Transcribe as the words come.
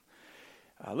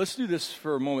Let's do this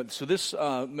for a moment. So this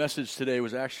message today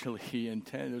was actually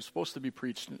intended, it was supposed to be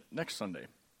preached next Sunday,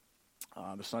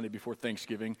 the Sunday before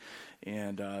Thanksgiving.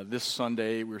 And this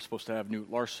Sunday, we were supposed to have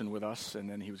Newt Larson with us, and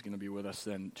then he was going to be with us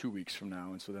then 2 weeks from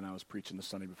now. And so then I was preaching the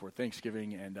Sunday before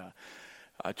Thanksgiving. And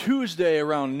Tuesday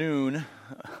around noon,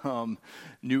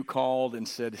 Newt called and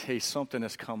said, hey, something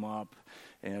has come up.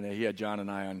 And he had John and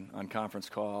I on conference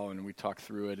call, and we talked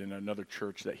through it in another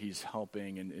church that he's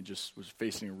helping, and it just was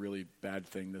facing a really bad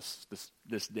thing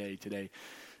this day today.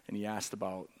 And he asked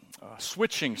about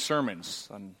switching sermons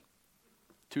on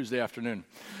Tuesday afternoon.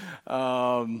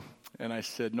 And I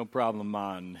said, no problem,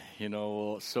 man.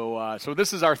 So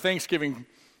this is our Thanksgiving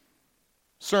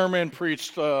sermon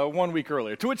preached 1 week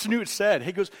earlier. To which Newt said,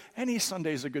 he goes, any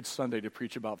Sunday is a good Sunday to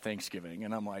preach about Thanksgiving.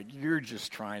 And I'm like, you're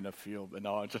just trying to feel the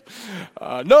knowledge.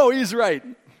 No, he's right?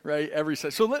 Every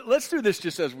Sunday. So let's do this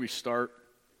just as we start.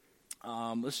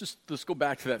 Let's go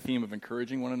back to that theme of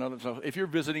encouraging one another. So if you're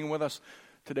visiting with us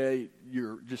today,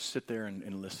 just sit there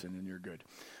and listen, and you're good.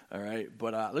 All right,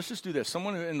 but let's just do this.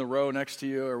 Someone in the row next to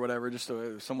you or whatever, just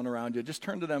someone around you, just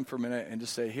turn to them for a minute and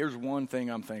just say, here's one thing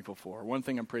I'm thankful for, one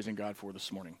thing I'm praising God for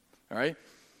this morning. All right?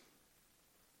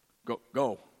 Go.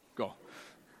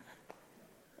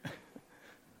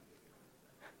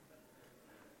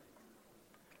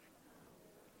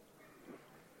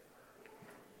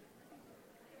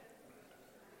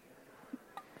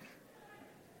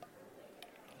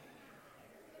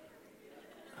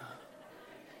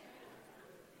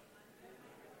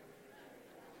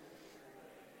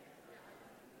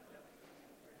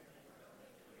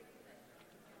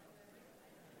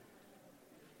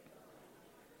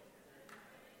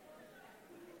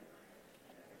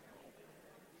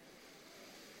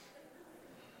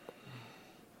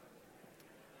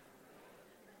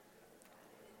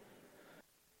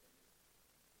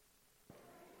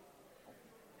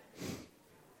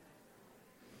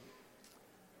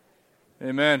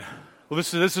 Amen. Well,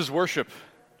 this is worship,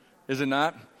 is it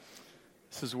not?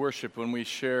 This is worship. When we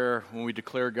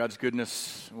declare God's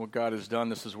goodness, what God has done,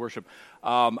 this is worship.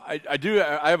 I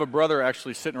have a brother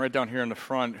actually sitting right down here in the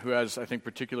front who has, I think,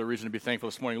 particular reason to be thankful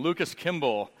this morning. Lucas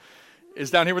Kimball is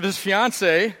down here with his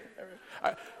fiance.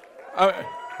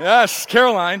 Yes,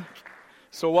 Caroline.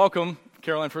 So welcome,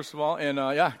 Caroline, first of all.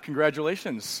 And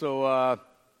congratulations. So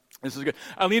this is good.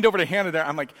 I leaned over to Hannah there.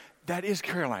 I'm like, that is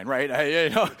Caroline,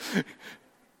 right?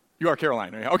 You are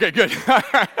Caroline. Right? Okay, good.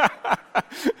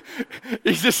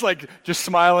 He's just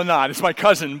smile and nod. It's my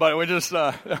cousin, but we just,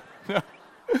 no,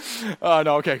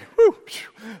 okay.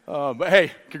 But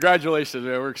hey, congratulations.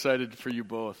 We're excited for you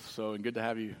both. So, and good to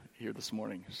have you here this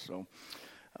morning. So,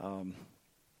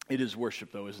 it is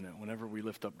worship, though, isn't it? Whenever we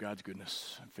lift up God's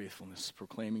goodness and faithfulness,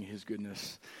 proclaiming His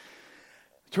goodness.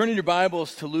 Turning your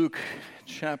Bibles to Luke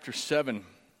chapter 7.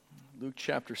 Luke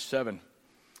chapter 7.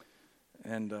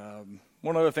 And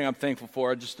one other thing I'm thankful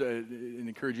for, I just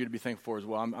encourage you to be thankful for as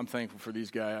well. I'm thankful for these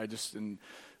guys.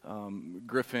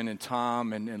 Griffin and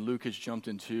Tom and Luke has jumped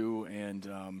in too,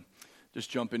 and just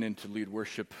jumping in to lead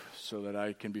worship so that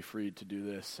I can be freed to do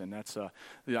this. And that's,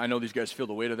 I know these guys feel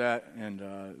the weight of that, and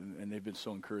they've been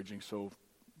so encouraging. So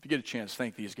if you get a chance,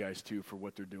 thank these guys too for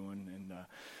what they're doing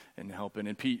and helping.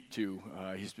 And Pete too,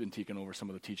 he's been taking over some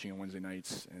of the teaching on Wednesday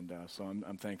nights, and so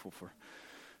I'm thankful for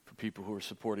people who are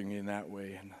supporting me in that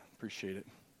way, and appreciate it.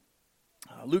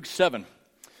 Luke 7, and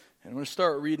I'm going to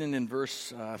start reading in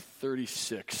verse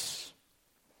 36.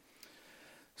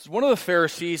 So one of the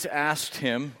Pharisees asked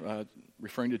him,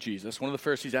 referring to Jesus, one of the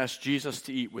Pharisees asked Jesus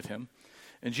to eat with him,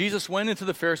 and Jesus went into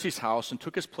the Pharisee's house and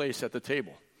took his place at the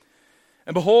table.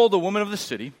 And behold, a woman of the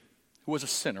city, who was a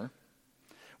sinner,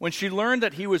 when she learned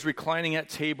that he was reclining at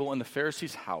table in the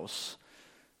Pharisee's house,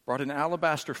 brought an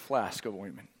alabaster flask of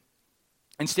ointment.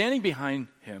 And standing behind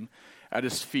him at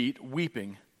his feet,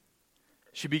 weeping,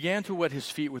 she began to wet his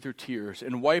feet with her tears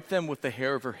and wiped them with the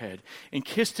hair of her head and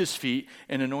kissed his feet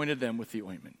and anointed them with the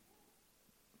ointment.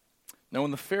 Now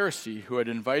when the Pharisee who had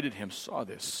invited him saw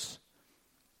this,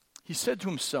 he said to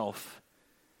himself,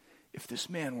 if this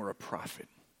man were a prophet,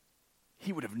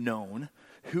 he would have known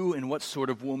who and what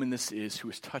sort of woman this is who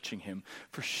is touching him,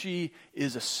 for she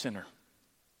is a sinner.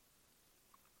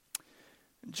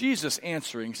 Jesus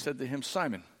answering said to him,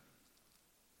 Simon,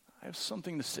 I have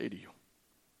something to say to you.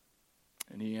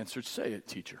 And he answered, say it,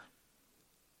 teacher.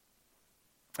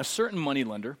 A certain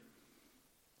moneylender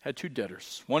had two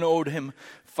debtors. One owed him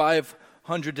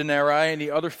 500 denarii and the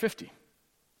other 50.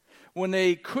 When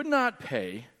they could not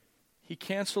pay, he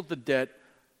canceled the debt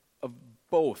of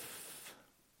both.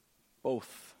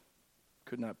 Both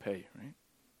could not pay, right?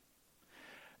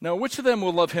 Now, which of them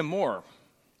will love him more?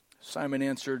 Simon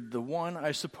answered, the one,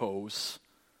 I suppose,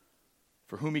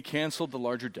 for whom he canceled the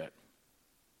larger debt.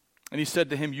 And he said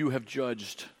to him, you have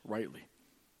judged rightly.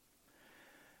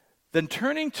 Then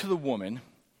turning to the woman,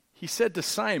 he said to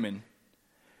Simon,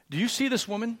 do you see this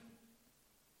woman?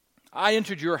 I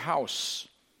entered your house.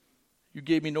 You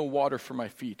gave me no water for my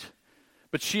feet,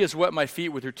 but she has wet my feet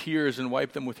with her tears and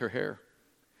wiped them with her hair.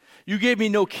 You gave me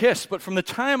no kiss, but from the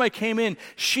time I came in,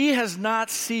 she has not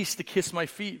ceased to kiss my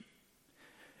feet.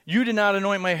 You did not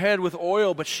anoint my head with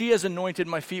oil, but she has anointed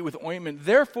my feet with ointment.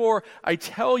 Therefore, I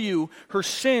tell you, her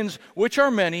sins, which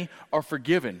are many, are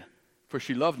forgiven, for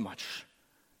she loved much.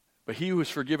 But he who is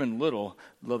forgiven little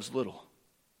loves little.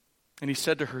 And he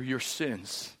said to her, your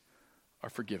sins are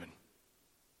forgiven.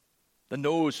 Then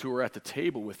those who were at the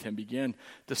table with him began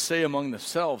to say among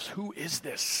themselves, who is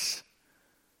this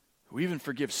who even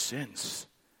forgives sins?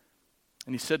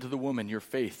 And he said to the woman, your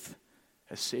faith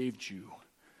has saved you.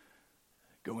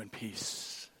 Go in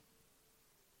peace.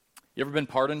 You ever been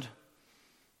pardoned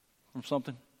from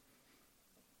something?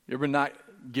 You ever not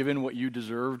given what you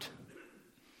deserved?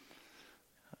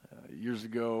 Years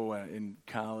ago in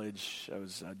college, I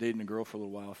was dating a girl for a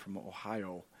little while from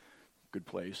Ohio. Good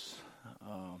place.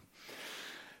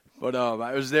 But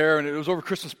I was there, and it was over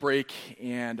Christmas break,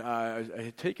 and I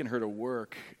had taken her to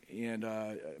work, and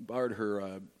I borrowed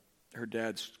her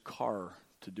dad's car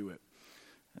to do it.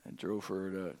 I drove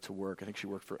her to work. I think she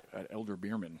worked at Elder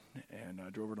Beerman, and I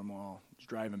drove her to the mall. I was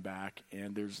driving back,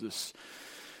 and there was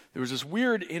this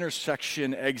weird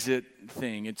intersection exit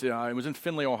thing. It was in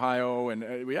Findlay, Ohio,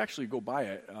 and we actually go by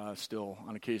it still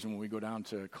on occasion when we go down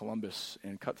to Columbus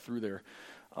and cut through there.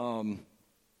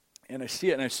 And I see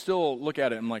it, and I still look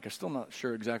at it, and I'm still not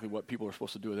sure exactly what people are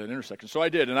supposed to do at that intersection. So I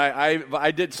did, and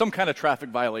I did some kind of traffic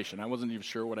violation. I wasn't even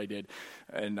sure what I did,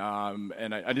 and I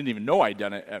didn't even know I'd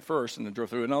done it at first, and I drove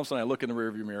through, and all of a sudden I look in the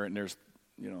rearview mirror, and there's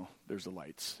the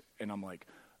lights, and I'm like,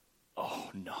 oh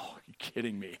no, are you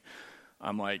kidding me?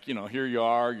 I'm like, here you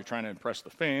are, you're trying to impress the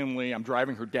family. I'm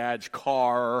driving her dad's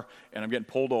car, and I'm getting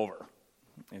pulled over.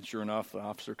 And sure enough, the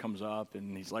officer comes up,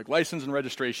 and he's like, license and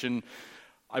registration.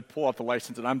 I pull out the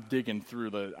license, and I'm digging through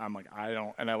I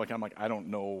don't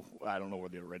know where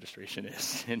the registration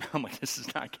is. And I'm like, it's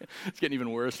getting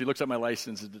even worse. He looks at my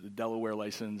license, the Delaware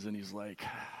license, and he's like,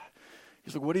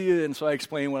 what are you, and so I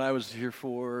explain what I was here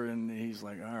for, and he's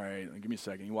like, all right, give me a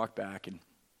second. He walked back, and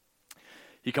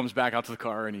he comes back out to the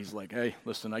car, and he's like, hey,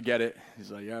 listen, I get it.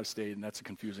 He's like, you're out of state, and that's a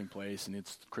confusing place, and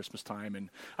it's Christmas time. And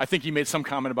I think he made some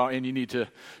comment about, and you need to,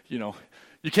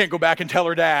 you can't go back and tell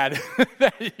her dad.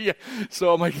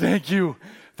 So I'm like, thank you.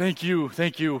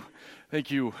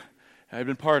 I've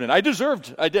been pardoned. I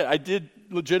did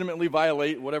legitimately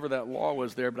violate whatever that law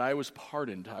was there, but I was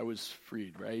pardoned. I was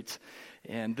freed, right?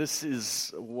 And this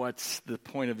is what the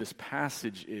point of this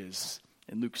passage is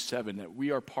in Luke 7, that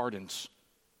we are pardoned.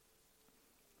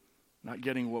 Not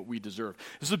getting what we deserve.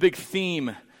 This is a big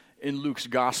theme in Luke's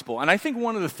gospel. And I think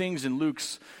one of the things in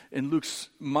Luke's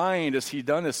mind as he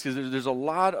done this, because there's a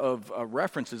lot of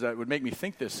references that would make me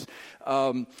think this.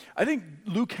 I think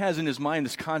Luke has in his mind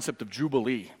this concept of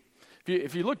Jubilee.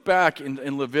 If you look back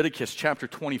in Leviticus chapter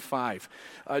 25,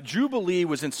 Jubilee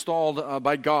was installed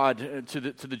by God to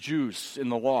the Jews in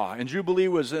the law. And Jubilee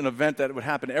was an event that would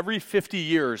happen every 50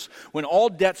 years when all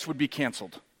debts would be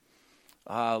canceled.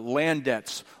 Land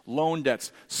debts, loan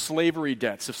debts, slavery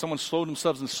debts. If someone sold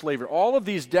themselves in slavery, all of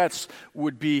these debts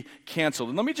would be canceled.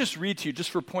 And let me just read to you, just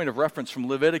for a point of reference, from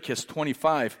Leviticus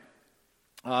 25,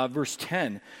 verse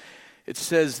 10. It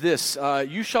says this,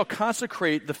 you shall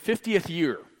consecrate the 50th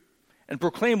year and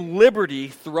proclaim liberty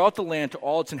throughout the land to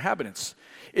all its inhabitants.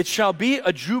 It shall be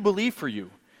a jubilee for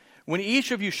you, when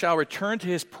each of you shall return to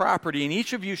his property, and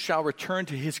each of you shall return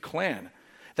to his clan.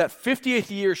 That 50th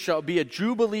year shall be a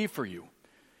jubilee for you.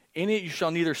 In it you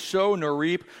shall neither sow nor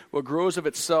reap what grows of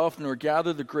itself, nor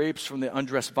gather the grapes from the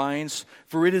undressed vines,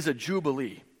 for it is a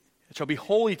jubilee. It shall be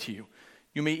holy to you.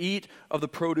 You may eat of the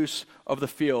produce of the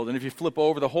field. And if you flip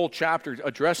over, the whole chapter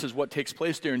addresses what takes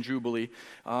place during Jubilee.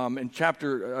 In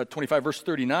chapter 25, verse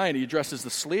 39, he addresses the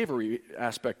slavery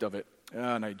aspect of it.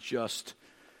 And I just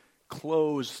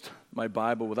closed my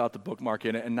Bible without the bookmark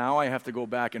in it, and now I have to go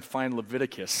back and find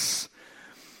Leviticus.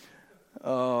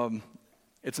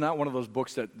 It's not one of those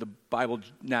books that the Bible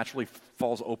naturally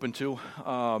falls open to.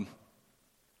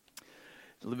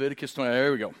 Leviticus 20,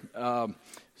 there we go.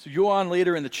 So you go on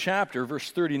later in the chapter,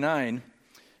 verse 39,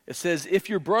 it says, if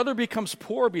your brother becomes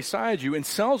poor beside you and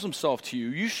sells himself to you,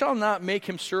 you shall not make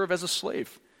him serve as a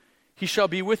slave. He shall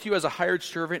be with you as a hired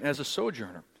servant and as a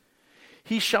sojourner.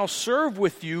 He shall serve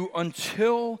with you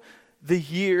until the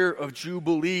year of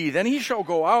Jubilee. Then he shall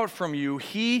go out from you,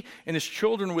 he and his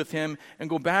children with him, and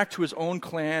go back to his own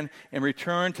clan and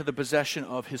return to the possession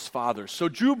of his fathers. So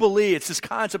Jubilee, it's this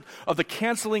concept of the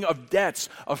canceling of debts,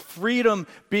 of freedom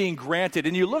being granted.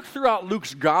 And you look throughout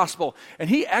Luke's gospel, and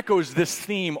he echoes this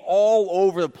theme all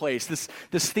over the place,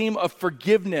 this theme of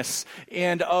forgiveness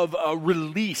and of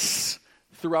release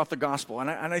throughout the gospel.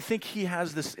 And I think he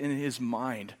has this in his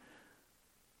mind.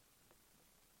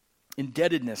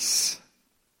 Indebtedness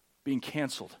being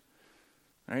canceled.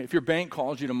 All right? If your bank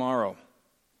calls you tomorrow,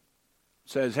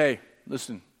 says, hey,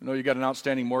 listen, I know you got an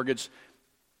outstanding mortgage,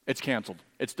 it's canceled,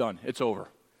 it's done, it's over.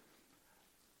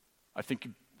 I think,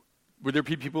 would there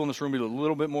be people in this room be a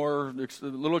little bit more, a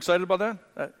little excited about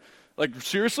that? Like,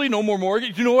 seriously, no more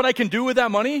mortgage? Do you know what I can do with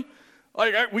that money?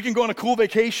 Like, we can go on a cool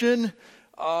vacation.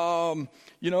 I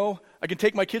can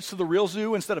take my kids to the real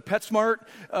zoo instead of PetSmart.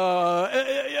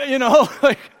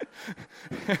 Like,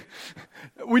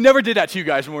 we never did that to you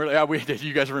guys when we did.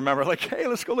 You guys remember, like, hey,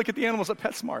 let's go look at the animals at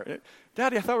PetSmart.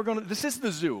 Daddy, I thought we were going to, this is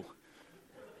the zoo.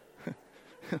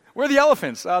 Where are the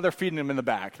elephants? They're feeding them in the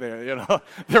back.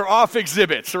 They're off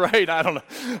exhibits, right? I don't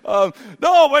know.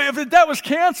 No, but if the debt was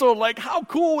canceled, like, how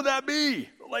cool would that be?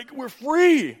 Like, we're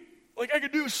free. Like, I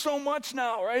could do so much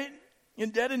now, right?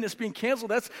 Indebtedness being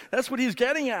canceled, that's what he's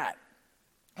getting at.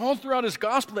 All throughout his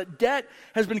gospel, that debt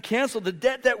has been canceled, the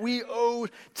debt that we owe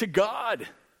to God.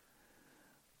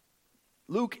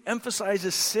 Luke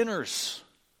emphasizes sinners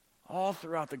all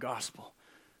throughout the gospel.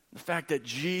 The fact that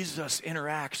Jesus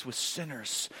interacts with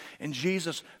sinners, and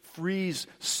Jesus frees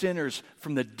sinners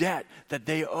from the debt that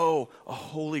they owe a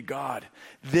holy God.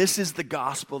 This is the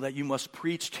gospel that you must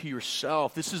preach to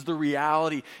yourself. This is the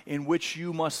reality in which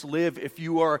you must live. If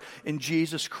you are in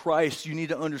Jesus Christ, you need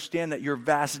to understand that your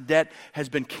vast debt has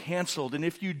been canceled. And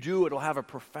if you do, it'll have a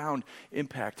profound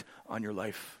impact on your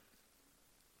life.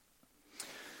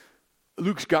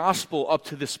 Luke's gospel up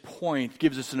to this point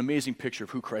gives us an amazing picture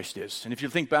of who Christ is. And if you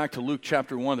think back to Luke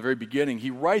chapter 1, the very beginning,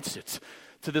 he writes it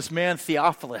to this man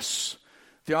Theophilus.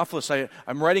 Theophilus,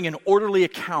 I'm writing an orderly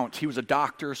account. He was a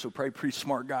doctor, so probably a pretty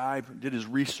smart guy, did his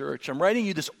research. I'm writing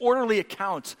you this orderly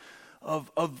account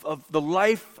of the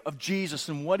life of Jesus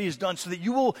and what he's done so that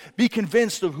you will be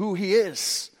convinced of who he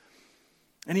is.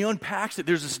 And he unpacks it.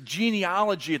 There's this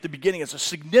genealogy at the beginning. It's a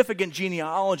significant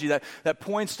genealogy that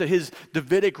points to his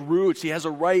Davidic roots. He has a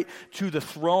right to the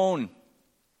throne.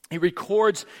 He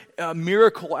records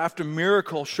miracle after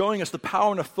miracle, showing us the power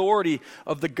and authority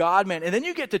of the God-man. And then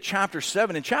you get to chapter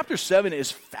 7, and chapter 7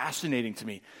 is fascinating to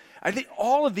me. I think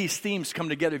all of these themes come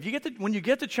together. When you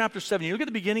get to chapter 7, you look at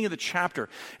the beginning of the chapter,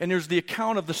 and there's the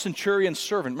account of the centurion's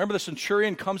servant. Remember, the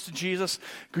centurion comes to Jesus,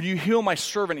 could you heal my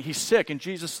servant? He's sick. And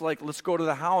Jesus is like, let's go to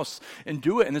the house and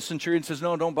do it. And the centurion says,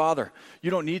 no, don't bother. You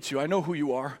don't need to. I know who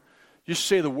you are. Just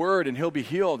say the word and he'll be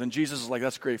healed. And Jesus is like,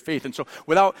 that's great faith. And so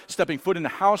without stepping foot in the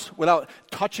house, without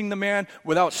touching the man,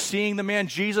 without seeing the man,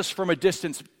 Jesus from a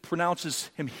distance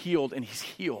pronounces him healed, and he's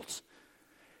healed.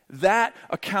 That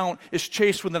account is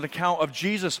chased with an account of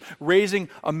Jesus raising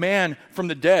a man from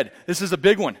the dead. This is a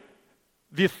big one.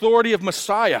 The authority of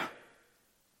Messiah.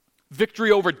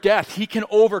 Victory over death. He can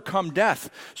overcome death.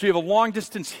 So you have a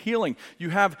long-distance healing. You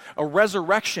have a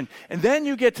resurrection. And then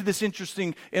you get to this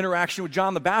interesting interaction with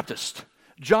John the Baptist.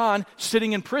 John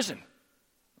sitting in prison,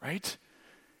 right?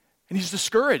 And he's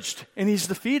discouraged, and he's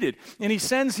defeated. And he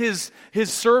sends his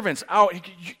servants out.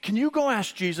 Can you go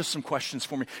ask Jesus some questions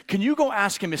for me? Can you go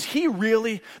ask him, is he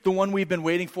really the one we've been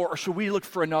waiting for, or should we look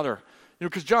for another?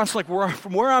 Because John's like,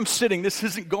 from where I'm sitting, this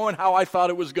isn't going how I thought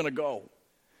it was going to go.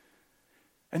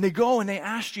 And they go and they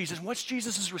ask Jesus, what's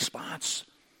Jesus' response?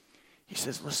 He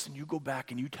says, listen, you go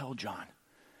back and you tell John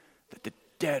that the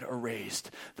dead are raised,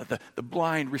 that the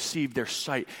blind receive their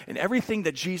sight. And everything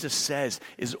that Jesus says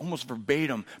is almost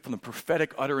verbatim from the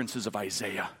prophetic utterances of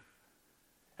Isaiah.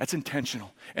 That's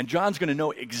intentional. And John's going to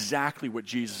know exactly what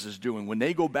Jesus is doing. When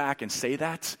they go back and say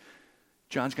that,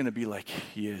 John's going to be like,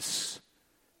 he is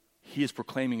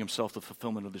proclaiming himself the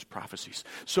fulfillment of his prophecies.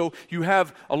 So you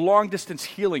have a long-distance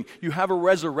healing. You have a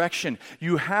resurrection.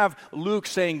 You have Luke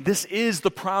saying, this is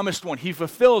the promised one. He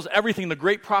fulfills everything the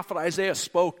great prophet Isaiah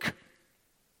spoke.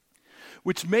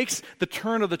 Which makes the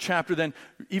turn of the chapter then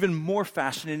even more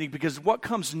fascinating, because what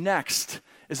comes next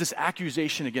is this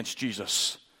accusation against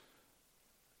Jesus.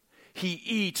 He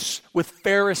eats with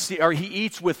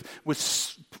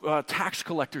tax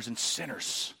collectors and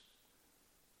sinners.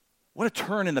 What a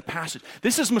turn in the passage.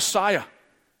 This is Messiah.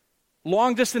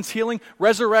 Long distance healing,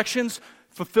 resurrections,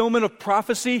 fulfillment of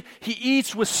prophecy. He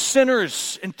eats with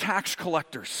sinners and tax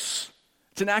collectors.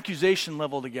 It's an accusation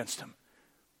leveled against him.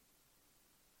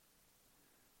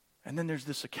 And then there's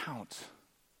this account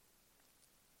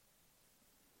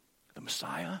the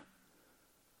Messiah,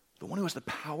 the one who has the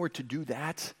power to do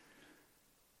that,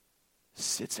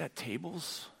 sits at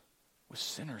tables with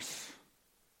sinners,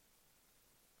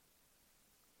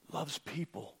 loves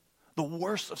people, the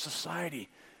worst of society.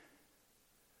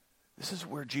 This is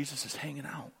where Jesus is hanging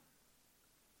out.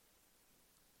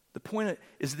 The point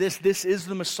is this is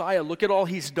the Messiah. Look at all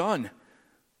he's done.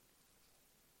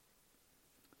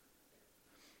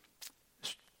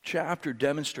 This chapter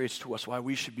demonstrates to us why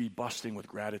we should be busting with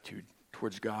gratitude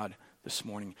towards God this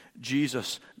morning.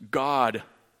 Jesus, God,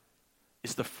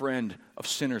 is the friend of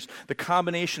sinners. The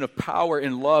combination of power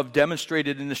and love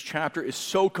demonstrated in this chapter is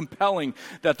so compelling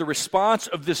that the response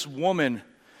of this woman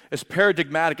is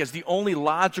paradigmatic as the only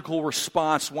logical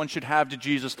response one should have to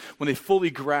Jesus when they fully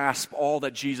grasp all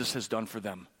that Jesus has done for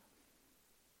them.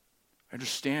 You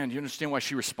understand why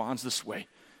she responds this way?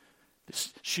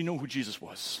 She knew who Jesus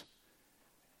was.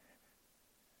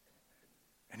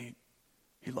 And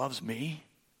he loves me.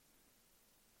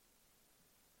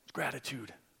 It's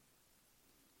gratitude.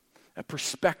 That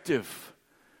perspective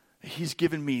that he's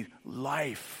given me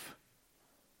life.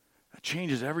 That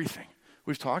changes everything.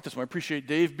 We've talked this. I appreciate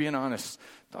Dave being honest.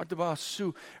 Talked about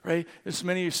Sue, right? There's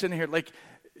many of you sitting here like,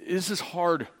 this is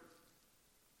hard.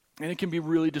 And it can be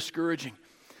really discouraging.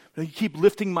 But I keep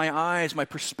lifting my eyes, my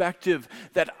perspective,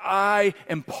 that I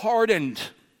am pardoned.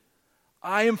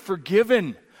 I am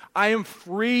forgiven. I am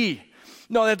free.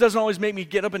 No, that doesn't always make me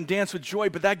get up and dance with joy,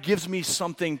 but that gives me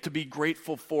something to be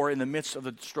grateful for in the midst of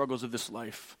the struggles of this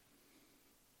life.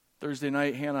 Thursday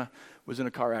night, Hannah was in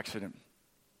a car accident.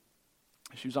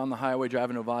 She was on the highway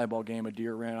driving to a volleyball game. A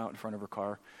deer ran out in front of her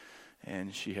car,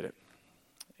 and she hit it.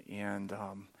 And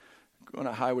going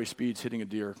at highway speeds, hitting a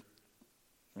deer,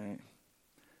 right?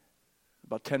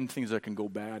 About 10 things that can go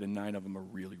bad, and 9 of them are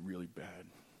really, really bad.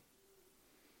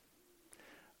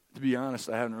 To be honest,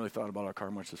 I haven't really thought about our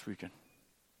car much this weekend.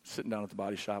 Sitting down at the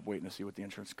body shop waiting to see what the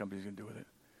insurance company's going to do with it.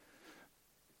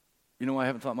 You know why I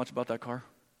haven't thought much about that car?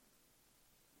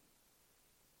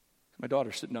 My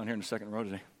daughter's sitting down here in the second row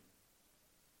today.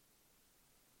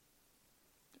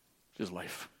 Just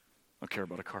life. I don't care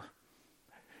about a car.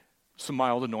 Some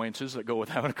mild annoyances that go with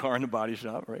having a car in the body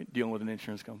shop, right? Dealing with an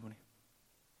insurance company.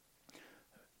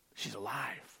 She's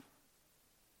alive.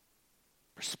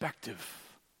 Perspective.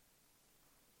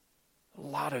 A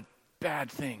lot of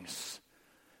bad things.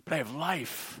 But I have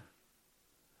life.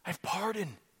 I have pardon.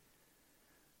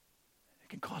 It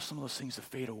can cause some of those things to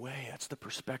fade away. That's the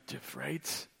perspective, right?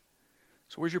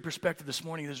 So where's your perspective this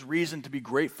morning? There's reason to be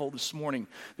grateful this morning.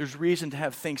 There's reason to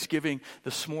have thanksgiving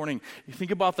this morning. You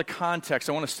think about the context.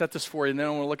 I want to set this for you, and then I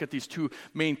want to look at these two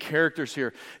main characters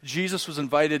here. Jesus was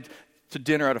invited to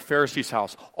dinner at a Pharisee's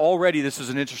house. Already this is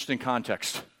an interesting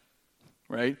context,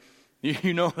 right?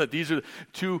 You know that these are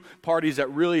two parties that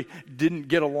really didn't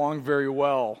get along very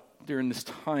well during this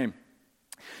time.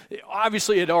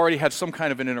 Obviously, it already had some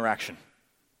kind of an interaction,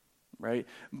 right?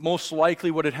 Most likely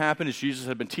what had happened is Jesus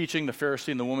had been teaching. The Pharisee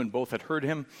and the woman both had heard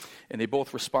him, and they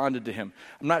both responded to him.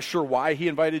 I'm not sure why he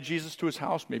invited Jesus to his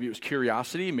house. Maybe it was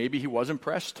curiosity. Maybe he was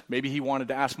impressed. Maybe he wanted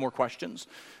to ask more questions.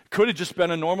 Could have just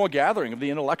been a normal gathering of the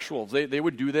intellectuals. They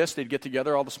would do this. They'd get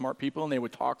together, all the smart people, and they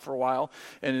would talk for a while.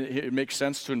 And it makes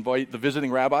sense to invite the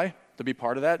visiting rabbi to be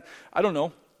part of that. I don't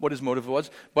know what his motive was,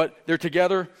 but they're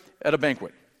together at a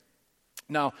banquet.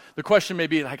 Now, the question may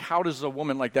be, like, how does a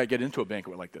woman like that get into a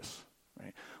banquet like this?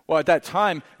 Right? Well, at that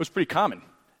time, it was pretty common.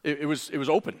 It was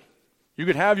open. You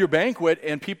could have your banquet,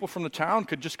 and people from the town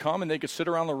could just come, and they could sit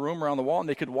around the room, around the wall, and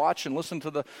they could watch and listen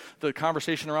to the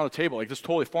conversation around the table. Like, this is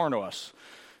totally foreign to us.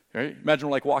 Right? Imagine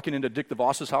like walking into Dick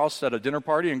DeVos's house at a dinner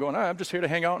party and going, I'm just here to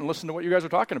hang out and listen to what you guys are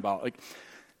talking about. Like,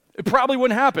 it probably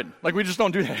wouldn't happen. Like, we just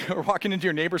don't do that. Or walking into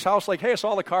your neighbor's house like, hey, I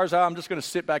saw the cars out. I'm just going to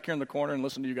sit back here in the corner and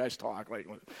listen to you guys talk. Like,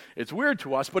 it's weird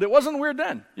to us, but it wasn't weird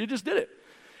then. You just did it.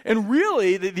 And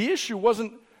really, the issue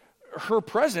wasn't her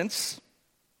presence.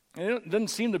 It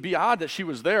didn't seem to be odd that she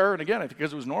was there. And again, I think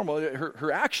because it was normal,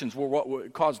 her actions were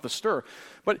what caused the stir.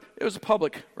 But it was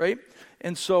public, right?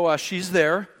 And so she's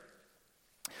there.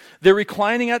 They're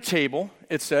reclining at table,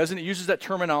 it says, and it uses that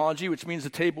terminology, which means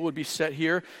the table would be set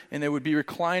here, and they would be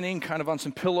reclining kind of on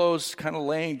some pillows, kind of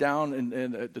laying down,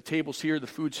 and the table's here, the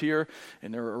food's here,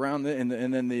 and they're around, and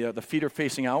then the feet are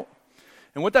facing out.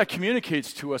 And what that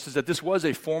communicates to us is that this was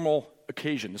a formal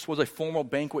occasion. This was a formal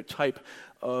banquet type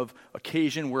of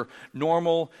occasion where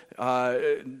normal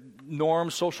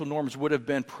social norms would have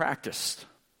been practiced.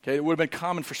 Okay, it would have been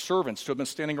common for servants to have been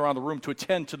standing around the room to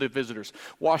attend to the visitors,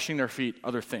 washing their feet,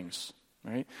 other things.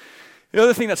 Right? The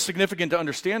other thing that's significant to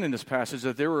understand in this passage is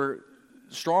that there were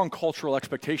strong cultural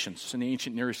expectations in the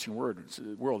ancient Near Eastern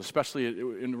world, especially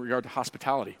in regard to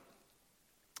hospitality.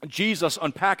 Jesus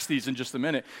unpacks these in just a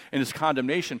minute in his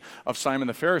condemnation of Simon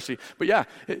the Pharisee. But yeah,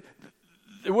 it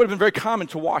would have been very common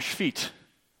to wash feet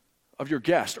of your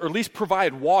guest, or at least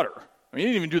provide water. I mean,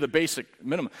 you didn't even do the basic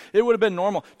minimum. It would have been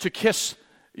normal to kiss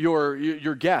your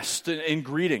guest in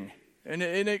greeting. And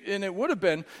it would have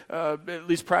been at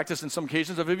least practiced in some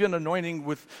cases of even anointing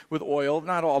with oil,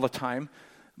 not all the time.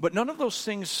 But none of those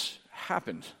things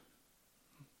happened.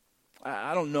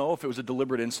 I don't know if it was a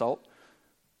deliberate insult,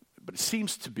 but it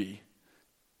seems to be.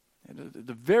 At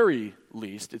the very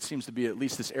least, it seems to be at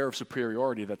least this air of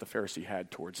superiority that the Pharisee had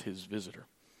towards his visitor.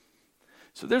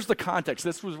 So there's the context.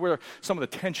 This was where some of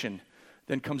the tension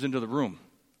then comes into the room.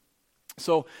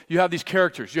 So you have these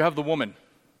characters. You have the woman.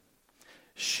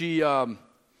 She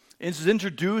is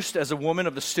introduced as a woman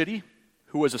of the city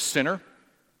who was a sinner.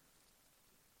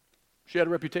 She had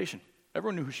a reputation.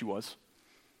 Everyone knew who she was.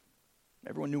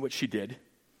 Everyone knew what she did.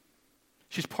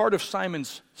 She's part of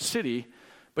Simon's city,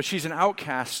 but she's an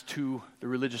outcast to the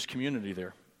religious community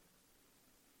there.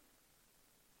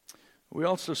 We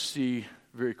also see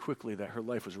very quickly that her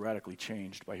life was radically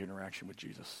changed by her interaction with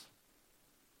Jesus.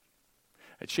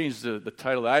 I changed the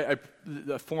title.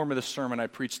 The form of the sermon I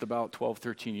preached about 12,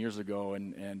 13 years ago,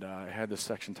 and I had this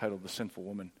section titled The Sinful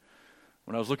Woman.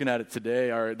 When I was looking at it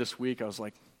today, or this week, I was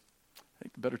like, I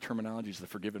think the better terminology is the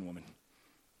forgiven woman.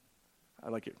 I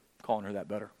like it, calling her that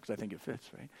better, because I think it fits,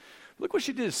 right? Look what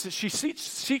she did. She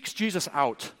seeks Jesus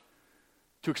out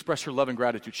to express her love and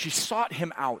gratitude. She sought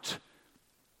him out,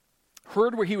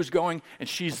 heard where he was going, and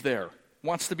she's there.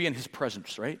 Wants to be in his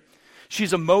presence, right?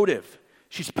 She's emotive.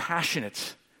 She's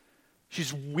passionate.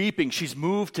 She's weeping. She's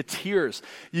moved to tears.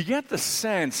 You get the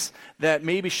sense that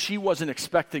maybe she wasn't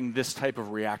expecting this type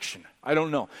of reaction. I don't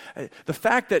know. The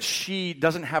fact that she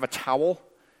doesn't have a towel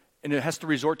and it has to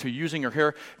resort to using her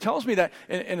hair tells me that,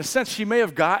 in a sense, she may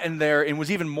have gotten there and was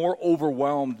even more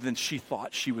overwhelmed than she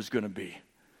thought she was going to be.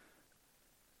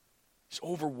 She's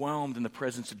overwhelmed in the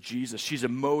presence of Jesus. She's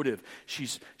emotive.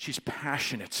 She's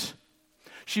passionate.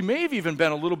 She may have even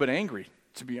been a little bit angry,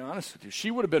 to be honest with you.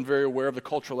 She would have been very aware of the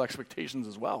cultural expectations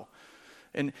as well.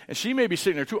 And she may be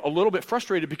sitting there too, a little bit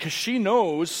frustrated because she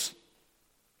knows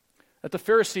that the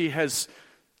Pharisee has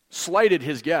slighted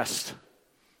his guest.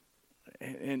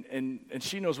 And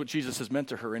she knows what Jesus has meant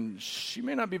to her, and she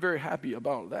may not be very happy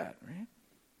about that, right?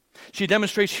 She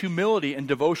demonstrates humility and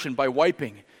devotion by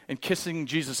wiping and kissing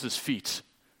Jesus' feet.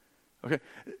 Okay?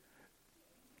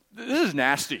 This is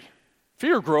nasty.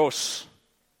 Feet are gross,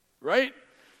 right?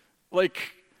 Like,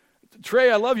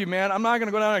 Trey, I love you, man. I'm not going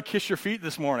to go down and kiss your feet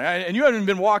this morning. And you haven't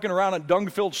been walking around on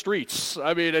dung-filled streets.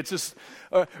 I mean, it's just,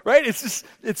 right? It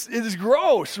is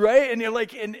gross, right? And you're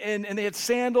like, and they had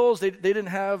sandals. They didn't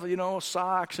have,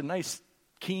 socks and nice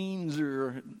Keens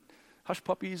or hush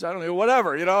puppies. I don't know,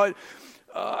 whatever,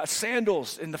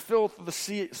 sandals and the filth of the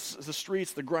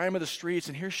streets, the grime of the streets.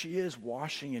 And here she is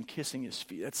washing and kissing his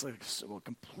feet. That's like a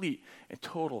complete and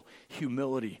total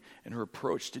humility in her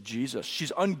approach to Jesus.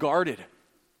 She's unguarded.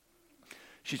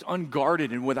 She's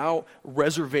unguarded and without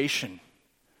reservation.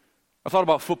 I thought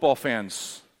about football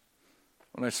fans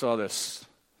when I saw this.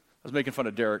 I was making fun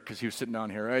of Derek because he was sitting down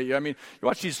here. Right? I mean, you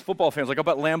watch these football fans like up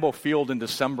at Lambeau Field in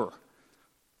December.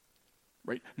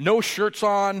 Right? No shirts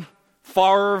on,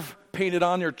 Favre painted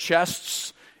on their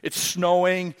chests. It's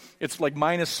snowing. It's like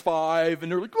 -5,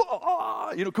 and they're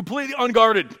like, completely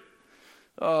unguarded.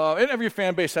 And every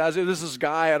fan base has it. This is this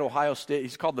guy at Ohio State.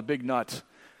 He's called the Big Nut.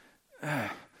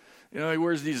 He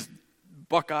wears these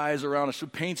Buckeyes around us,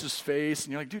 paints his face,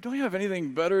 and you're like, dude, don't you have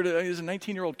anything better to? He's a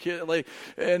 19-year-old kid, but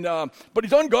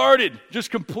he's unguarded,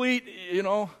 just complete.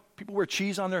 People wear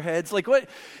cheese on their heads, like what?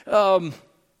 But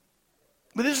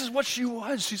this is what she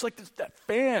was. She's like that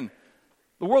fan.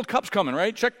 The World Cup's coming,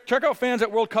 right? Check out fans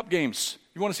at World Cup games.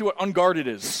 You want to see what unguarded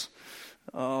is,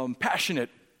 passionate,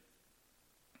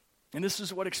 and this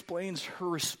is what explains her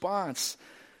response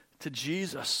to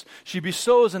Jesus. She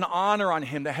bestows an honor on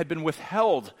him that had been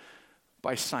withheld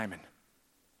by Simon.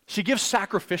 She gives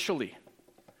sacrificially.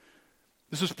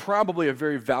 This was probably a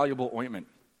very valuable ointment.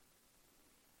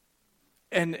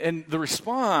 And the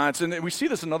response, and we see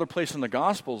this in other places in the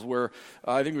Gospels where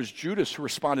I think it was Judas who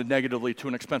responded negatively to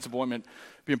an expensive ointment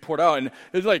being poured out. And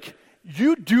it's like,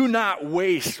 you do not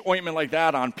waste ointment like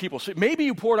that on people. So maybe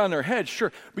you pour it on their head,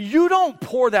 sure, but you don't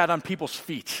pour that on people's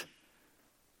feet.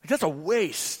 Like, that's a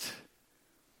waste.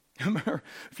 I remember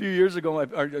a few years ago,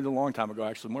 or a long time ago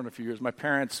actually, more than a few years, my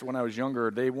parents, when I was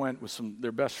younger, they went with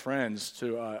their best friends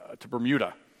to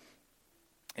Bermuda.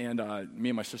 And me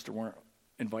and my sister weren't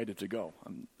invited to go.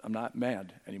 I'm not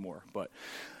mad anymore, but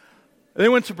they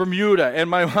went to Bermuda, and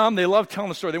my mom, they loved telling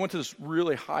the story. They went to this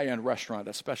really high-end restaurant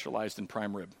that specialized in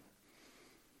prime rib.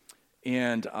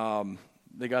 And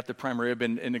they got the prime rib,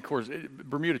 and of course,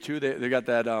 Bermuda too, they got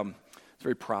that, it's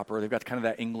very proper. They've got kind of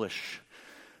that English,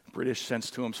 British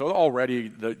sense to them. So already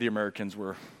the Americans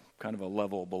were kind of a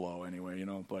level below anyway,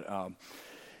 But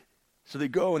so they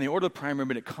go and they order the prime rib,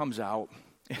 and it comes out.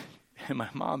 And my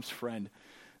mom's friend,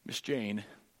 Miss Jane,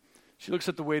 she looks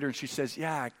at the waiter and she says,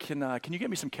 "Yeah, can you get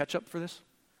me some ketchup for this?"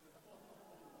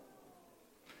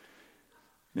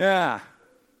 Yeah.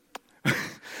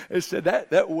 I said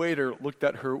that waiter looked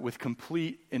at her with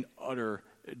complete and utter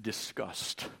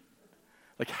disgust.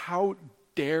 Like, how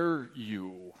dare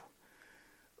you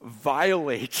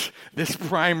violate this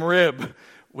prime rib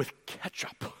with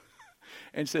ketchup?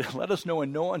 And said, let us know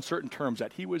in no uncertain terms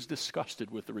that he was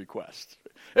disgusted with the request.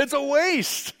 It's a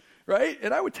waste, right?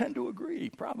 And I would tend to agree,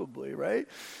 probably, right?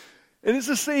 And it's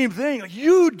the same thing. Like,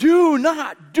 you do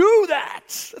not do that.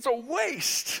 That's a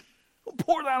waste. Don't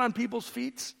pour that on people's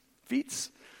feet. I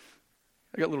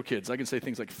got little kids. I can say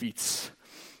things like feets.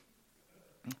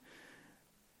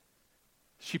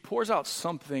 She pours out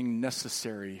something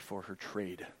necessary for her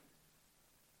trade.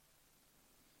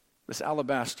 This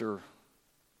alabaster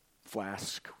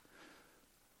flask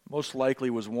most likely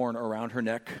was worn around her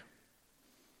neck,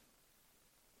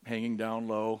 hanging down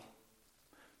low,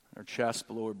 her chest,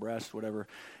 below her breast, whatever.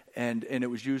 And it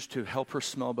was used to help her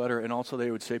smell better, and also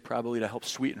they would say probably to help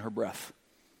sweeten her breath.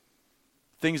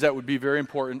 Things that would be very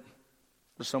important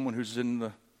for someone who's in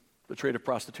the trade of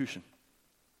prostitution.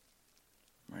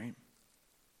 Right?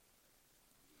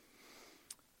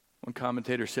 One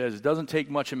commentator says, it doesn't take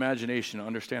much imagination to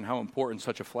understand how important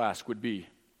such a flask would be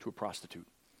to a prostitute.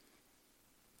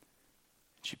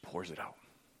 And she pours it out.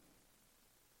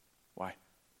 Why?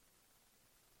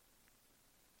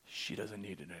 She doesn't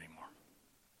need it anymore.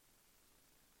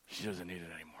 She doesn't need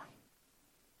it anymore.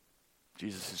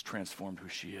 Jesus has transformed who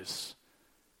she is.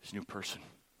 This new person,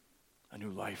 a new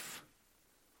life.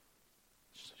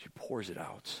 She pours it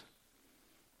out.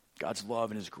 God's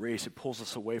love and his grace, it pulls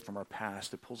us away from our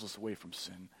past. It pulls us away from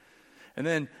sin. And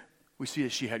then we see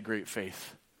that she had great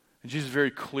faith. And Jesus is very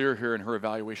clear here in her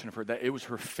evaluation of her that it was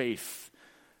her faith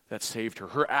that saved her.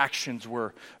 Her actions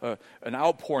were an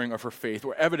outpouring of her faith,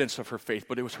 or evidence of her faith,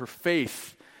 but it was her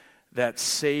faith that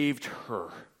saved her.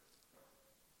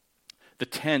 The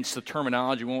tense, the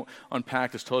terminology, we won't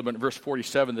unpack this totally, but in verse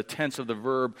 47, the tense of the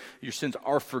verb, your sins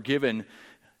are forgiven,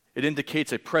 it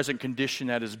indicates a present condition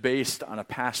that is based on a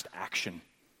past action.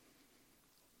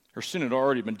 Her sin had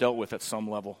already been dealt with at some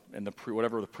level in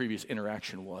whatever the previous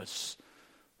interaction was.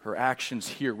 Her actions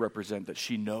here represent that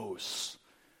she knows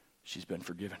she's been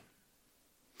forgiven.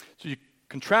 So you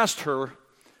contrast her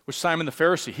with Simon the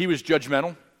Pharisee. He was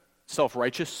judgmental,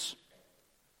 self-righteous,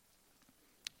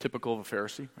 typical of a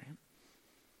Pharisee, right?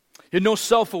 He had no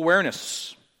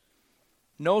self-awareness.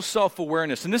 No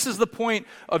self-awareness. And this is the point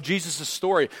of Jesus'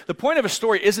 story. The point of his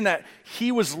story isn't that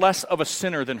he was less of a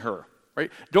sinner than her,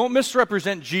 right? Don't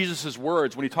misrepresent Jesus'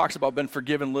 words when he talks about been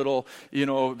forgiven little,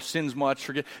 sins much.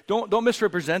 Don't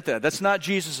misrepresent that. That's not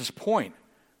Jesus' point.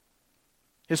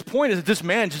 His point is that this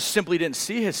man just simply didn't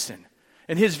see his sin.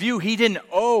 In his view, he didn't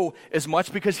owe as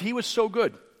much because he was so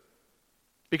good.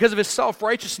 Because of his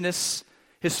self-righteousness,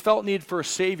 his felt need for a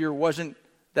Savior wasn't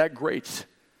that great.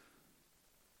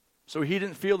 So he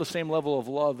didn't feel the same level of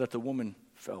love that the woman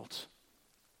felt.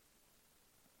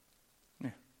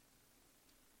 Yeah.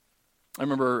 I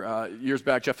remember years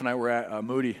back, Jeff and I were at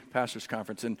Moody Pastors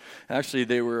Conference, and actually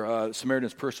they were,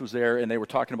 Samaritan's Purse was there, and they were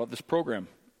talking about this program.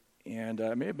 And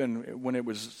it may have been when it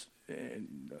was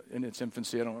in its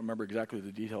infancy. I don't remember exactly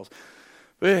the details.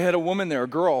 But they had a woman there, a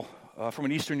girl from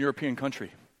an Eastern European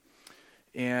country.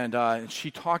 And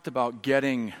she talked about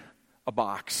getting a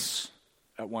box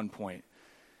at one point.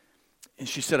 And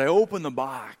she said, I opened the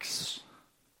box,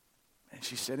 and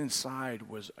she said inside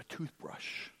was a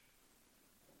toothbrush.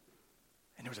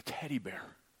 And there was a teddy bear.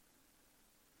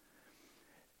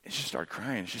 And she started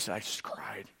crying. She said, I just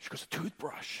cried. She goes, a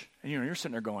toothbrush. And you're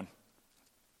sitting there going,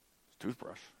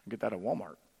 toothbrush. I can get that at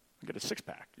Walmart. I can get a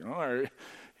 6-pack, Or,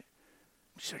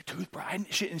 she said, toothbrush.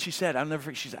 And she said, I'll never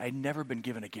forget, she said, I'd never been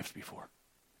given a gift before.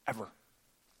 Ever.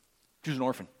 She was an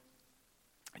orphan.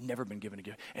 I'd never been given a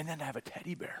gift. And then to have a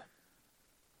teddy bear.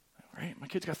 Right? My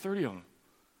kid's got 30 of them.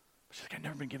 She's like, I've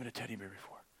never been given a teddy bear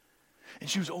before. And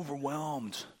she was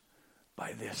overwhelmed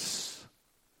by this.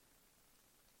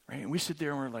 Right? And we sit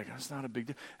there and we're like, that's not a big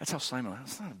deal. That's how Simon went,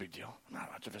 that's not a big deal. I'm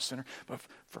not much of a sinner. But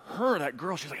for her, that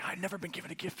girl, she's like, I've never been given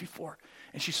a gift before.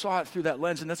 And she saw it through that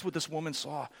lens, and that's what this woman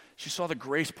saw. She saw the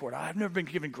grace poured out. I've never been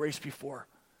given grace before.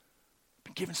 I've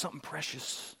been given something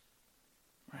precious.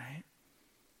 Right?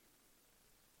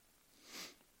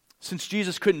 Since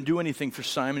Jesus couldn't do anything for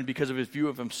Simon because of his view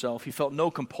of himself, he felt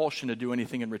no compulsion to do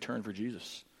anything in return for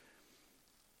Jesus.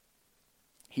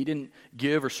 He didn't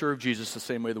give or serve Jesus the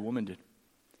same way the woman did.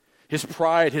 His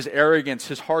pride, his arrogance,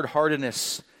 his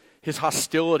hard-heartedness, his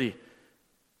hostility.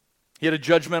 He had a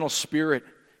judgmental spirit.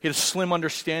 He had a slim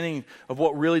understanding of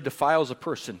what really defiles a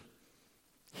person.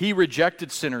 He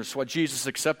rejected sinners while Jesus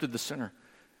accepted the sinner.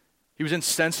 He was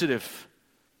insensitive.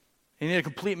 And he had a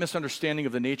complete misunderstanding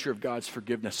of the nature of God's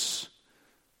forgiveness.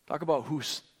 Talk about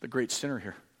who's the great sinner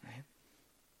here. Right?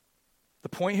 The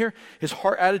point here, his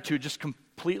heart attitude just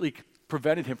completely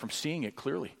prevented him from seeing it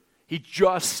clearly. He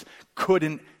just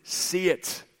couldn't see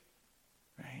it.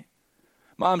 Right?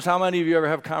 Moms, how many of you ever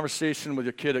have a conversation with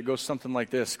your kid that goes something like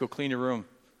this? Go clean your room.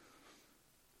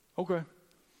 Okay.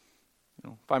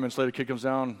 5 minutes later, kid comes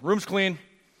down. Room's clean.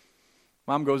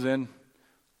 Mom goes in.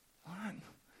 What?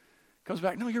 Comes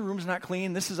back. No, your room's not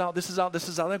clean. This is out, this is out, this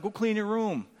is out. Go clean your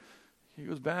room. He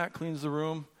goes back, cleans the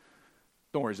room.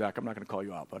 Don't worry, Zach, I'm not going to call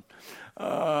you out, bud.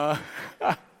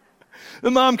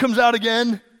 The mom comes out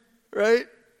again, right?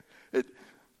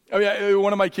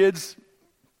 One of my kids,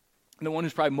 the one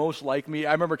who's probably most like me,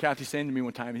 I remember Kathy saying to me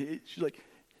one time, she's like,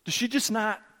 does she just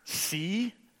not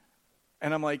see?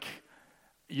 And I'm like,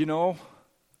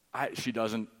 she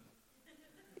doesn't.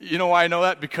 You know why I know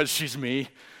that? Because she's me.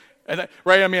 And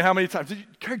right? I mean, how many times?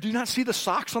 Craig, do you not see the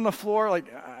socks on the floor? Like,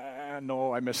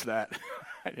 no, I missed that.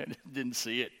 I didn't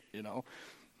see it,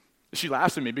 She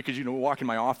laughs at me because, we walk in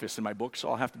my office and my books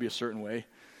all have to be a certain way.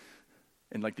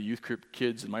 And like the youth group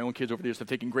kids and my own kids over the years have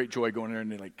taken great joy going there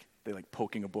and they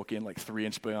poking a book in like 3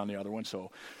 inch on the other one.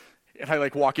 So if I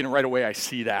walk in right away, I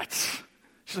see that.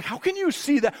 She's like, how can you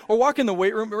see that? Or walk in the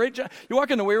weight room, right? You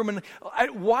walk in the weight room and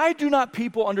why do not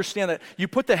people understand that? You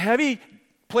put the heavy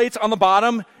plates on the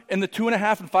bottom and the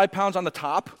 2.5 and 5 pounds on the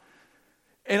top.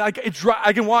 And I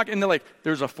can walk and they're like,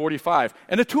 there's a 45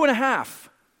 and a 2.5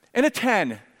 and a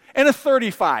 10 and a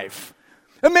 35.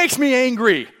 It makes me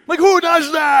angry. Like, who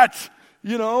does that?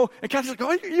 And Kathy's like,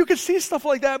 oh, you can see stuff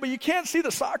like that, but you can't see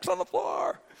the socks on the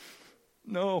floor.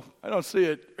 No, I don't see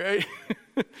it, right?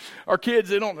 Our kids,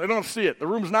 they don't see it. The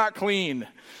room's not clean.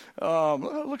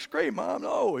 It looks great, Mom.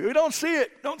 No, we don't see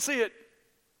it. Don't see it.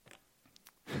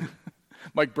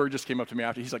 Mike Burgess came up to me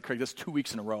after. He's like, Craig, that's 2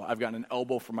 weeks in a row. I've gotten an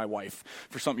elbow from my wife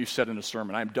for something you said in a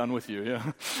sermon. I'm done with you.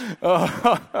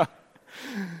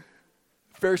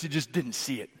 Pharisee just didn't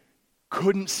see it.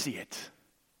 Couldn't see it.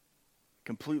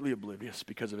 Completely oblivious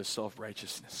because of his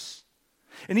self-righteousness.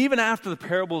 And even after the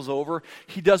parable is over,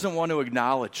 he doesn't want to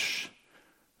acknowledge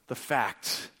the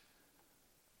fact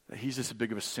that he's just as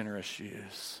big of a sinner as she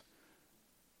is.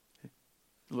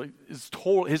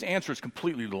 His answer is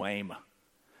completely lame.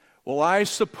 Well, I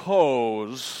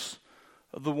suppose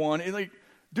the one,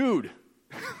 dude,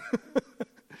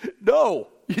 no,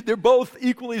 they're both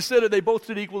equally sinner. They both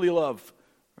should equally love,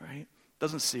 right?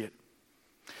 Doesn't see it.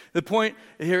 The point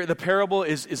here, the parable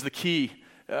is the key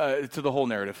to the whole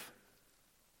narrative.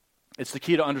 It's the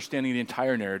key to understanding the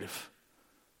entire narrative.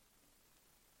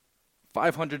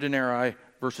 500 denarii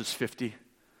versus 50.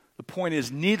 The point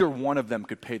is neither one of them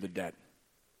could pay the debt.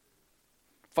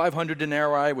 500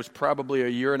 denarii was probably a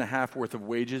year and a half worth of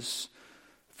wages.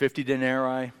 50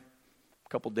 denarii, a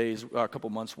couple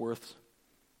months worth.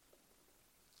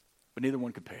 But neither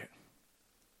one could pay it.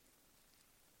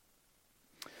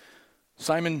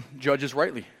 Simon judges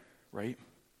rightly, right?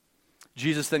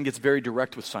 Jesus then gets very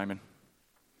direct with Simon.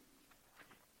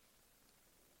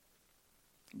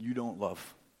 You don't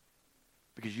love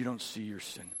because you don't see your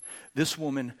sin. This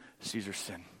woman sees her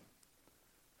sin.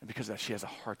 And because of that, she has a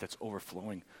heart that's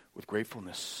overflowing with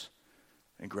gratefulness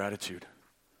and gratitude.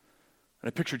 And I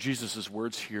picture Jesus'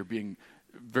 words here being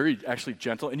very actually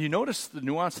gentle. And you notice the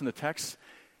nuance in the text.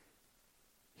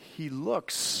 He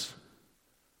looks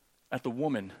at the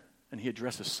woman and he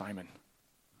addresses Simon.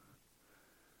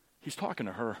 He's talking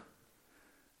to her.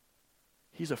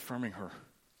 He's affirming her.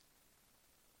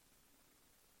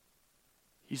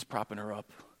 He's propping her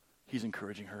up. He's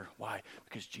encouraging her. Why?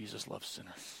 Because Jesus loves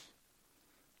sinners.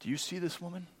 Do you see this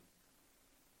woman?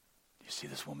 Do you see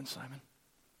this woman, Simon?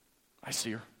 I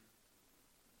see her.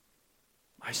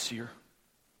 I see her.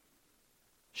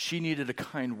 She needed a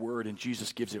kind word, and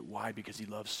Jesus gives it. Why? Because he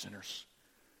loves sinners.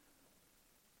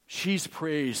 She's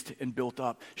praised and built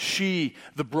up. She,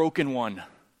 the broken one,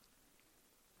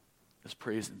 is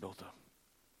praised and built up.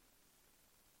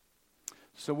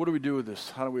 So what do we do with this?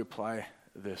 How do we apply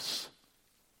this?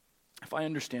 If I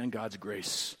understand God's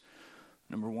grace,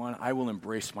 number one, I will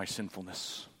embrace my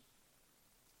sinfulness.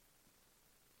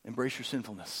 Embrace your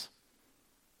sinfulness,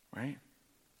 right?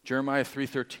 Jeremiah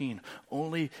 3:13,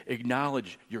 only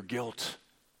acknowledge your guilt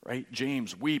right?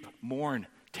 James, weep, mourn,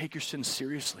 take your sins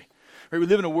seriously. Right? We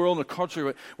live in a world and a culture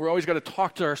where we're always got to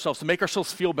talk to ourselves to make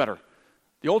ourselves feel better.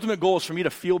 The ultimate goal is for me to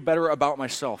feel better about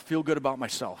myself, feel good about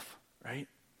myself, right?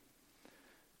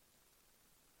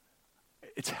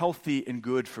 It's healthy and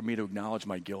good for me to acknowledge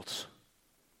my guilt.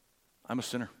 I'm a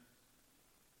sinner.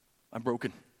 I'm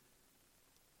broken.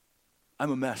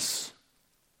 I'm a mess.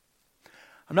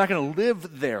 I'm not going to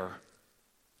live there,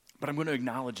 but I'm going to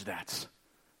acknowledge that.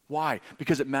 Why?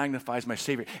 Because it magnifies my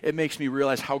Savior. It makes me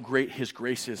realize how great His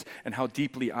grace is and how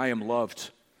deeply I am loved.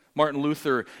 Martin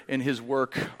Luther, in his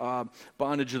work,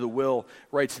 Bondage of the Will,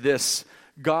 writes this: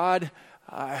 God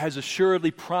has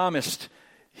assuredly promised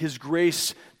His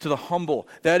grace to the humble,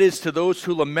 that is, to those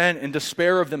who lament and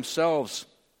despair of themselves.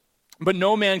 But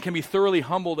no man can be thoroughly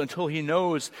humbled until he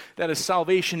knows that his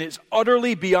salvation is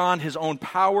utterly beyond his own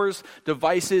powers,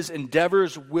 devices,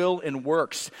 endeavors, will, and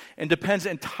works, and depends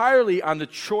entirely on the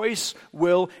choice,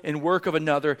 will, and work of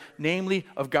another, namely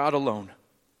of God alone.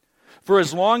 For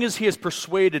as long as he is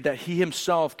persuaded that he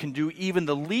himself can do even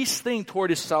the least thing toward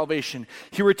his salvation,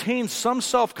 he retains some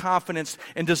self-confidence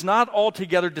and does not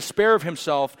altogether despair of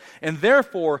himself, and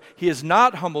therefore he is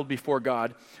not humbled before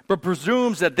God, but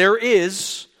presumes that there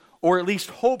is, or at least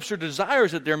hopes or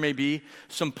desires that there may be,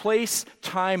 some place,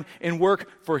 time, and work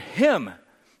for him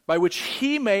by which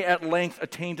he may at length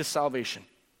attain to salvation.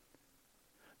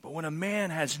 But when a man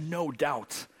has no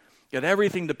doubt that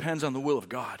everything depends on the will of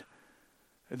God,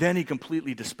 then he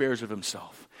completely despairs of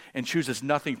himself and chooses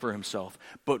nothing for himself,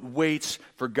 but waits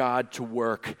for God to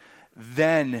work.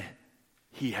 Then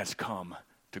he has come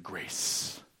to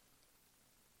grace.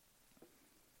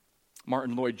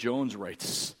 Martin Lloyd-Jones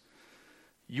writes,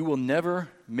 "You will never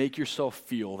make yourself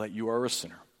feel that you are a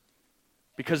sinner,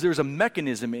 because there's a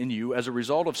mechanism in you as a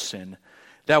result of sin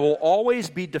that will always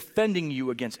be defending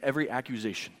you against every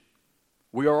accusation.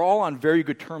 We are all on very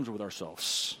good terms with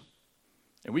ourselves,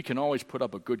 and we can always put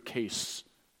up a good case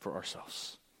for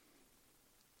ourselves."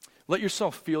 Let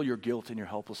yourself feel your guilt and your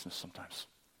helplessness sometimes.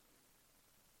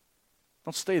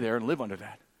 Don't stay there and live under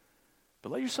that,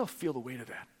 but let yourself feel the weight of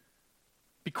that.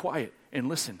 Be quiet and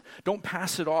listen. Don't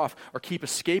pass it off or keep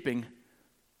escaping.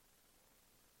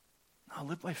 No,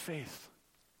 live by faith.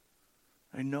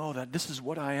 I know that this is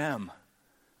what I am,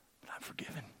 but I'm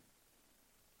forgiven.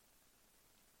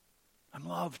 I'm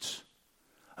loved.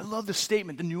 I love the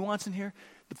statement, the nuance in here.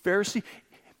 The Pharisee,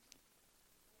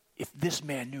 if this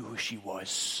man knew who she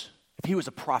was, if he was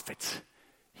a prophet,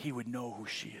 he would know who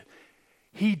she is.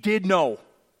 He did know.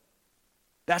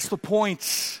 That's the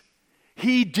point.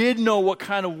 He did know what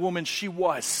kind of woman she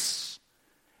was,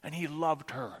 and he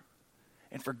loved her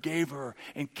and forgave her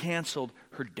and canceled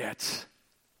her debts.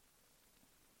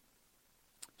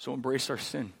 So embrace our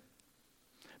sin.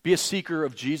 Be a seeker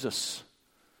of Jesus.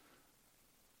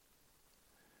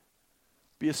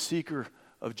 Be a seeker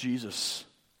of Jesus,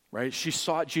 right? She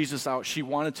sought Jesus out. She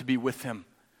wanted to be with him,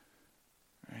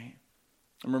 right?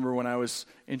 I remember when I was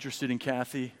interested in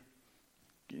Kathy,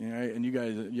 and you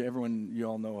guys, you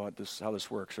all know how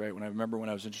this works, right? When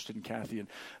I was interested in Kathy, and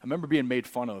I remember being made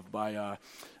fun of by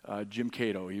Jim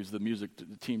Cato. He was the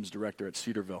team's director at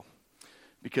Cedarville,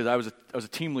 because I was a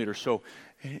team leader. So,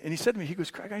 and he said to me, he goes,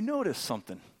 "Craig, I noticed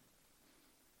something.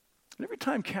 And every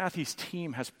time Kathy's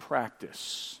team has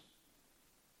practice,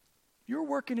 you're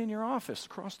working in your office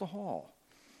across the hall."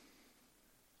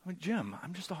 I went, "Jim,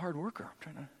 I'm just a hard worker. I'm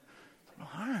trying to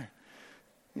hard."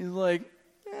 He's like,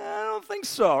 "Yeah, I don't think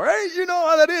so, right? You know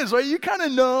how that is, right? You kind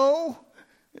of know,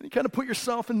 and you kind of put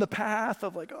yourself in the path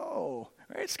of like, oh,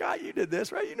 right, Scott, you did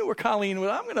this, right? You knew where Colleen was.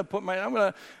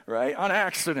 Right, on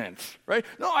accident, right?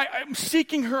 No, I'm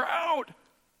seeking her out."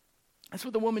 That's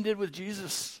what the woman did with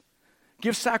Jesus.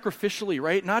 Give sacrificially,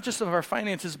 right? Not just of our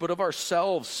finances, but of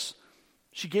ourselves.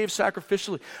 She gave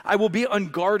sacrificially. I will be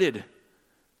unguarded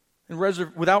and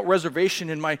without reservation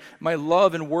in my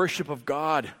love and worship of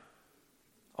God.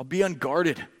 I'll be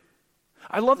unguarded.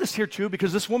 I love this here too,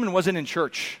 because this woman wasn't in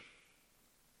church.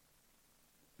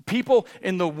 People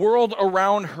in the world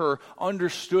around her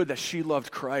understood that she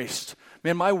loved Christ.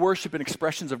 Man, my worship and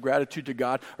expressions of gratitude to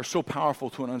God are so powerful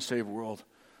to an unsaved world.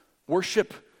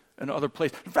 Worship in other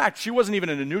place. In fact, she wasn't even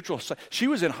in a neutral site. She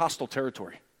was in hostile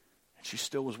territory. And she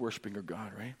still was worshiping her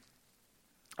God, right?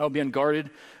 I'll be unguarded.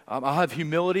 I'll have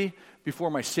humility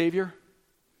before my Savior.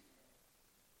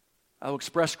 I'll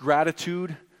express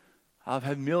gratitude. I'll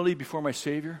have humility before my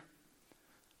Savior.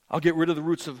 I'll get rid of the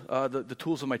roots of the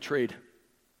tools of my trade.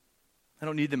 I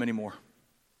don't need them anymore.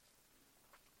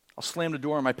 I'll slam the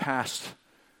door on my past.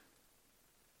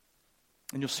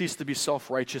 And you'll cease to be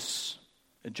self-righteous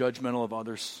and judgmental of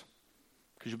others,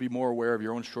 because you'll be more aware of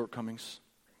your own shortcomings.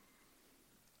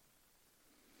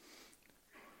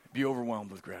 Be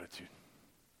overwhelmed with gratitude.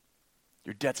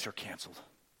 Your debts are canceled.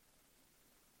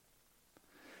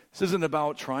 This isn't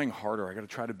about trying harder. I got to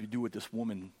try to do what this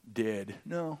woman did.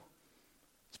 No.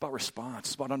 It's about response.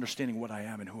 It's about understanding what I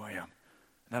am and who I am.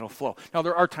 And that'll flow. Now,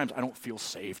 there are times I don't feel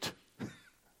saved. I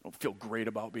don't feel great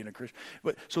about being a Christian.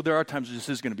 So there are times this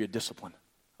is going to be a discipline.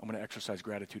 I'm going to exercise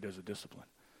gratitude as a discipline.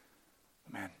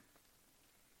 But man,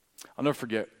 I'll never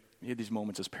forget, you had these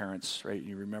moments as parents, right?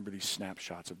 You remember these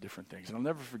snapshots of different things. And I'll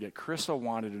never forget, Carissa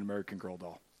wanted an American Girl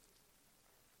doll.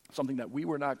 Something that we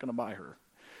were not going to buy her.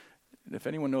 And if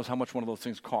anyone knows how much one of those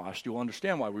things cost, you'll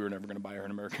understand why we were never going to buy her an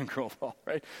American Girl doll,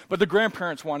 right? But the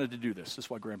grandparents wanted to do this. This is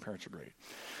why grandparents are great.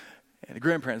 And the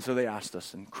grandparents, so they asked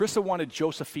us. And Carissa wanted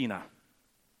Josefina.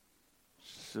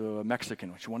 So a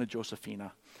Mexican. She wanted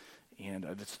Josefina. And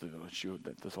that's what she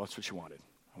wanted.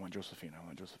 I want Josefina.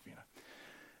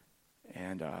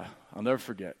 And I'll never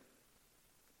forget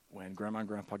when Grandma and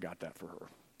Grandpa got that for her.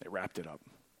 They wrapped it up.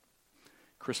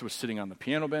 Carissa was sitting on the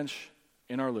piano bench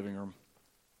in our living room.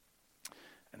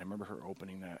 And I remember her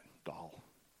opening that doll.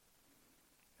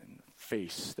 And the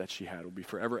face that she had will be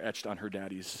forever etched on her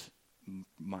daddy's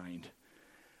mind.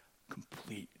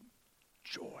 Complete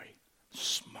joy,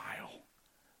 smile,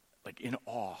 like in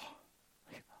awe.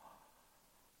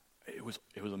 It was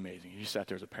amazing. You sat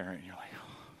there as a parent and you're like,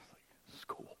 oh, this is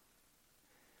cool.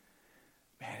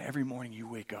 Man, every morning you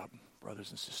wake up, brothers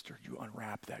and sisters, you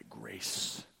unwrap that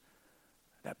grace,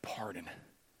 that pardon.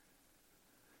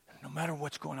 No matter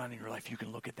what's going on in your life, you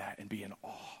can look at that and be in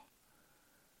awe.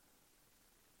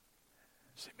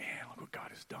 Say, man, look what God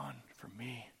has done for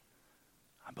me.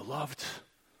 I'm beloved.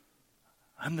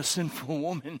 I'm the sinful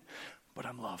woman, but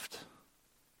I'm loved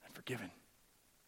and forgiven.